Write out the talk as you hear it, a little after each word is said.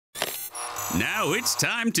Now it's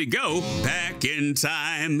time to go back in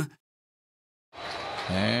time.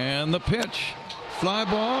 And the pitch. Fly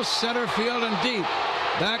ball, center field and deep.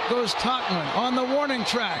 Back goes Tauchman on the warning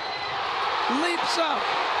track. Leaps up.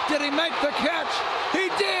 Did he make the catch? He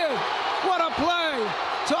did. What a play.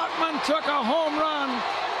 Tauchman took a home run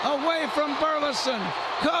away from Burleson.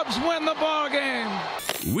 Cubs win the ball game.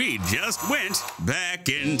 We just went back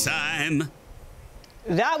in time.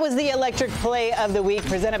 That was the electric play of the week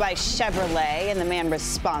presented by Chevrolet, and the man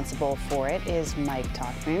responsible for it is Mike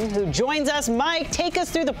Tauchman, who joins us. Mike, take us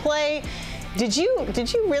through the play. Did you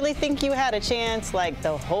really think you had a chance like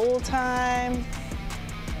the whole time?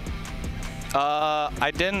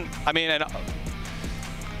 I didn't. I mean, in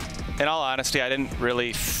all honesty, I didn't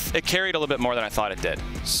really. It carried a little bit more than I thought it did.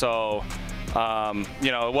 So,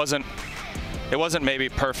 you know, it wasn't maybe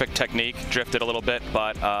perfect technique, drifted a little bit,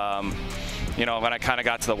 but you know, when I kind of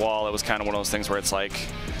got to the wall, it was kind of one of those things where it's like,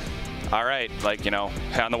 all right, like, you know,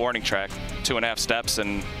 on the warning track, 2.5 steps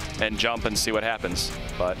and jump and see what happens.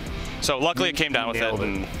 But so luckily it came down with it.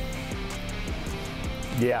 And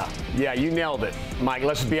yeah, you nailed it, Mike.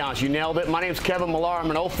 Let's be honest, you nailed it. My name's Kevin Millar.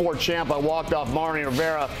 I'm an 04 champ. I walked off Marnie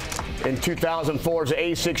Rivera in 2004 as an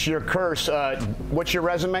 86-year curse. What's your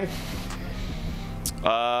resume?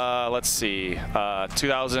 Let's see,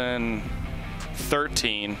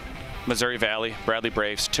 2013. Missouri Valley, Bradley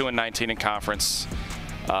Braves, 2-19 in conference.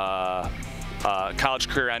 College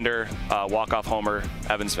career ender, walk-off homer,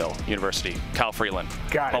 Evansville University, Kyle Freeland,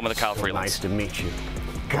 home of the Kyle Freelands. Nice to meet you.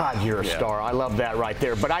 God, you're a star. I love that right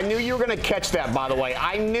there. But I knew you were going to catch that, by the way.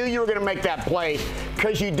 I knew you were going to make that play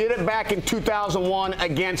because you did it back in 2001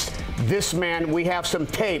 against this man. We have some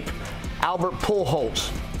tape, Albert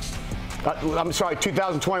Pujols. I'm sorry,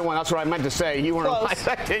 2021. That's what I meant to say. You were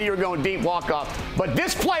you were going deep walk-off. But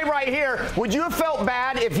this play right here, would you have felt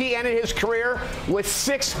bad if he ended his career with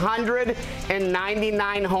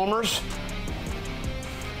 699 homers?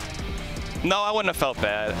 No, I wouldn't have felt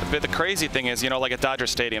bad. But the crazy thing is, you know, like at Dodger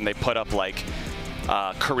Stadium, they put up like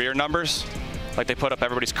career numbers. Like they put up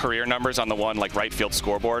everybody's career numbers on the one like right field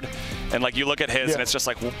scoreboard, and like you look at his, and it's just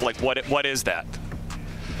like what is that?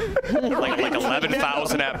 like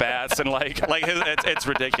 11,000 at bats, and it's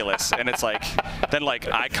ridiculous. And it's like then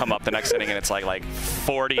like I come up the next inning and it's like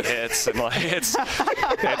 40 hits, and like it's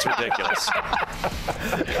ridiculous.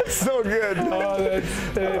 So good. Oh, it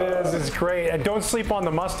is. It's great. And don't sleep on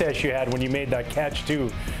the mustache you had when you made that catch too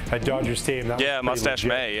at Dodger Stadium. That was mustache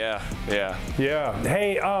legit. May. Yeah.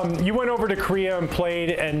 Hey, you went over to Korea and played,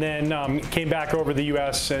 and then came back over to the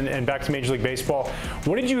U.S. and back to Major League Baseball.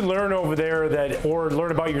 What did you learn over there or learn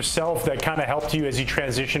about yourself that kind of helped you as you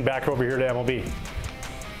transitioned back over here to MLB?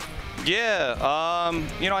 Yeah,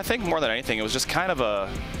 you know, I think more than anything, it was just kind of a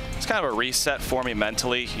reset for me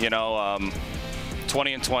mentally. You know,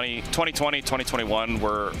 2020, 2021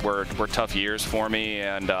 were tough years for me,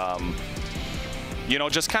 and you know,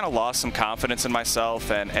 just kind of lost some confidence in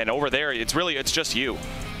myself. And over there, it's just you.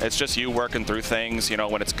 It's just you working through things. You know,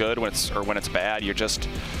 when it's good, when it's bad, you're just.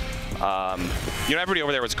 You know, everybody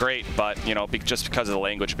over there was great, but you know, just because of the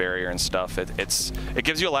language barrier and stuff, it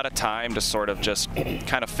gives you a lot of time to sort of just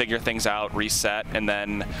kind of figure things out, reset, and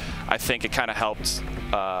then I think it kind of helped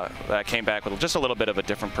that I came back with just a little bit of a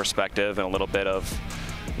different perspective and a little bit of,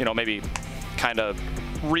 you know, maybe kind of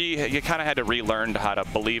you kind of had to relearn how to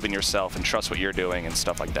believe in yourself and trust what you're doing and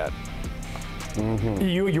stuff like that. Mm-hmm.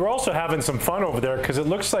 You're also having some fun over there because it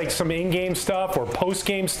looks like some in-game stuff or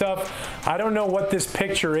post-game stuff. I don't know what this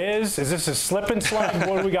picture is. Is this a slip and slide?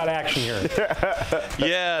 What do we got action here?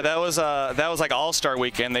 Yeah, that was like All-Star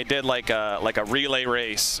Weekend. They did like a relay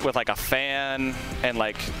race with like a fan and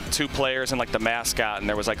like 2 players and like the mascot, and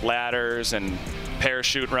there was like ladders and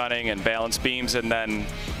parachute running and balance beams, and then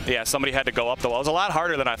somebody had to go up the wall. It was a lot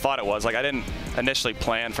harder than I thought it was. Like I didn't initially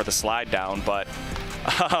plan for the slide down, but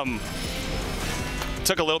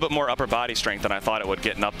took a little bit more upper body strength than I thought it would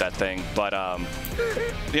getting up that thing. But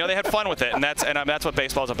you know, they had fun with it, and that's what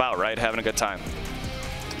baseball's about, right? Having a good time.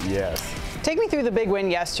 Yes. Take me through the big win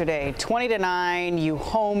yesterday. 20-9, you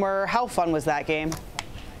homer. How fun was that game?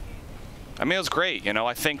 I mean, it was great. You know,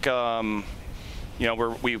 I think you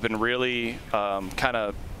know, we've been really kind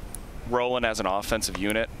of rolling as an offensive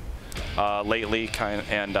unit lately,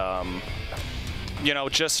 and you know,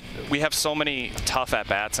 just we have so many tough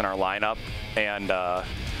at-bats in our lineup, and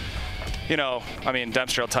you know, I mean,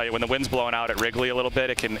 Dempster will tell you when the wind's blowing out at Wrigley a little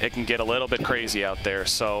bit, it can get a little bit crazy out there.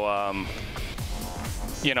 So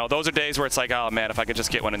you know, those are days where it's like, oh man, if I could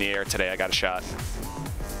just get one in the air today, I got a shot.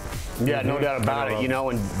 Yeah, no doubt about it. You know,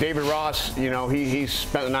 and David Ross, you know, he's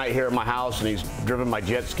spent the night here at my house, and he's driven my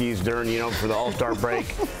jet skis during, you know, for the All-Star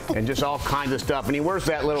break, and just all kinds of stuff. And he wears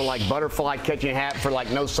that little like butterfly catching hat for like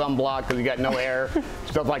no sunblock because he got no hair,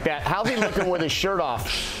 stuff like that. How's he looking with his shirt off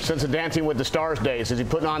since the Dancing with the Stars days? Is he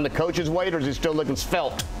putting on the coach's weight, or is he still looking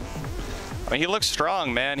svelte? I mean, he looks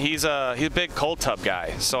strong, man. He's a big cold tub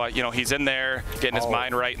guy. So, you know, he's in there getting his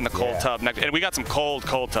mind right in the cold tub. And we got some cold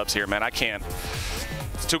tubs here, man. I can't.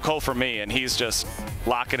 It's too cold for me, and he's just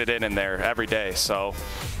locking it in there every day. So,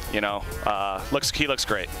 you know, he looks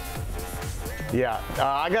great. Yeah.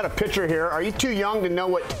 I got a picture here. Are you too young to know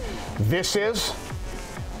what this is?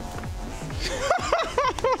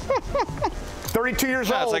 32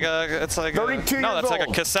 years old. It's like 32 years no, that's old. like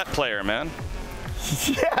a cassette player, man.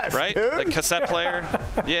 Yes, right? dude. The cassette player.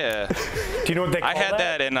 Yeah. Do you know what they call I had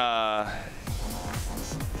that in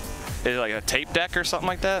is it like a tape deck or something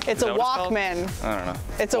like that? It's a Walkman. I don't know.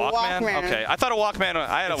 It's a Walkman. Okay. I thought a Walkman.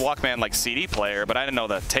 I had a Walkman like CD player, but I didn't know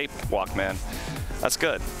the tape Walkman. That's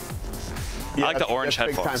good. Yeah, I like the orange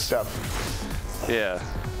that's headphones. big time stuff. Yeah.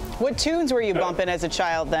 What tunes were you bumping as a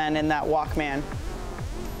child then in that Walkman?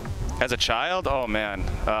 As a child, oh man.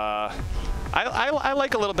 I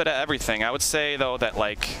like a little bit of everything. I would say though that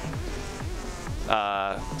like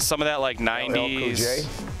some of that like 90s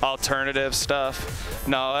alternative stuff.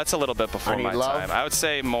 No, that's a little bit before my time. I would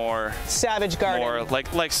say more Savage Garden. More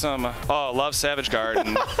like some love Savage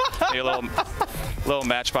Garden. Maybe a little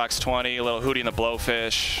Matchbox 20, a little Hootie and the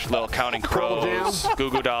Blowfish, a little Counting Crows, Goo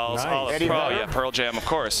Goo Dolls, Nice. Pearl Jam, of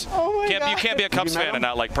course. Oh my God. You can't be a Cubs fan and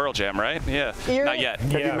not like Pearl Jam, right? Yeah. Not yet.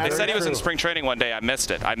 Yeah, They said he was in spring training one day. I missed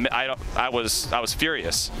it. I was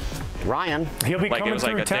furious. Ryan. He'll be Like, it coming was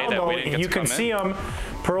like through a day town, that though. we didn't get You to can come see him.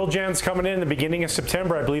 Pearl Jam's coming in the beginning of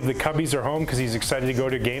September. I believe the Cubbies are home because he's excited to go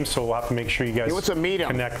to games, so we'll have to make sure you guys He wants to meet him.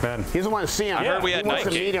 connect then. He doesn't want to see him. I heard we had he wants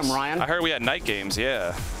night to games. meet him, Ryan. I heard we had night games.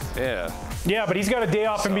 Yeah. Yeah, but he's got a day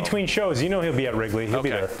off in between shows. You know he'll be at Wrigley. He'll be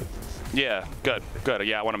there. Yeah. Good.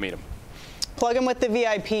 Yeah, I want to meet him. Plug him with the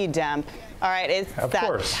VIP, Demp. All right, it's Of that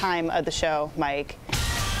course. time of the show, Mike.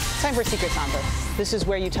 Time for Secret Samba. This is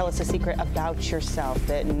where you tell us a secret about yourself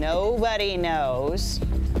that nobody knows.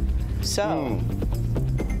 So,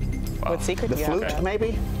 what secret The do you flute, have?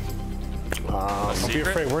 maybe? Don't be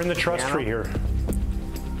afraid. We're in the trust Piano? tree here.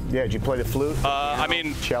 Yeah, did you play the flute? I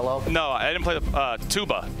mean, cello? No, I didn't play the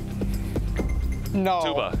tuba. No.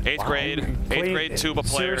 Tuba. Eighth grade tuba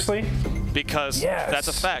player. Seriously? Because that's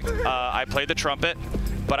a fact. I played the trumpet,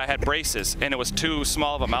 but I had braces, and it was too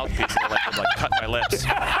small of a mouthpiece that would like cut my lips.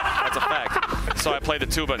 That's a fact. So I played the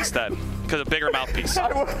tuba instead, because a bigger mouthpiece.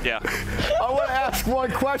 Yeah. I want to ask one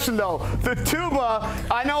question, though. The tuba,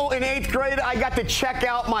 I know in 8th grade I got to check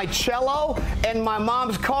out my cello, and my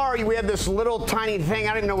mom's car, we had this little tiny thing, I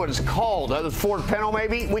don't even know what it's called, a Ford Pinto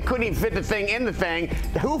maybe? We couldn't even fit the thing in the thing.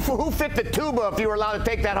 Who fit the tuba if you were allowed to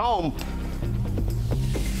take that home?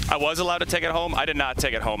 I was allowed to take it home. I did not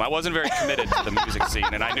take it home. I wasn't very committed to the music scene,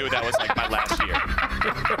 and I knew that was like my last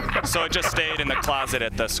year. So it just stayed in the closet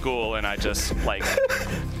at the school, and I just like,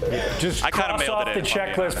 Just I kind of cross mailed off it the in. if I'm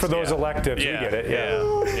being checklist for honest. those electives. Yeah. We get it.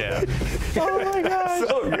 Yeah. Oh my gosh.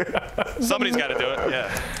 So good. Somebody's got to do it.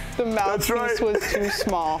 Yeah. The mouthpiece right. was too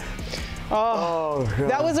small. Oh,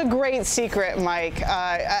 that was a great secret, Mike.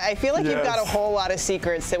 I feel like you've got a whole lot of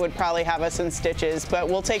secrets that would probably have us in stitches, but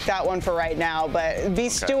we'll take that one for right now. But be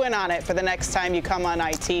stewing on it for the next time you come on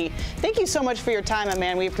IT. Thank you so much for your time,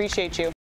 man. We appreciate you.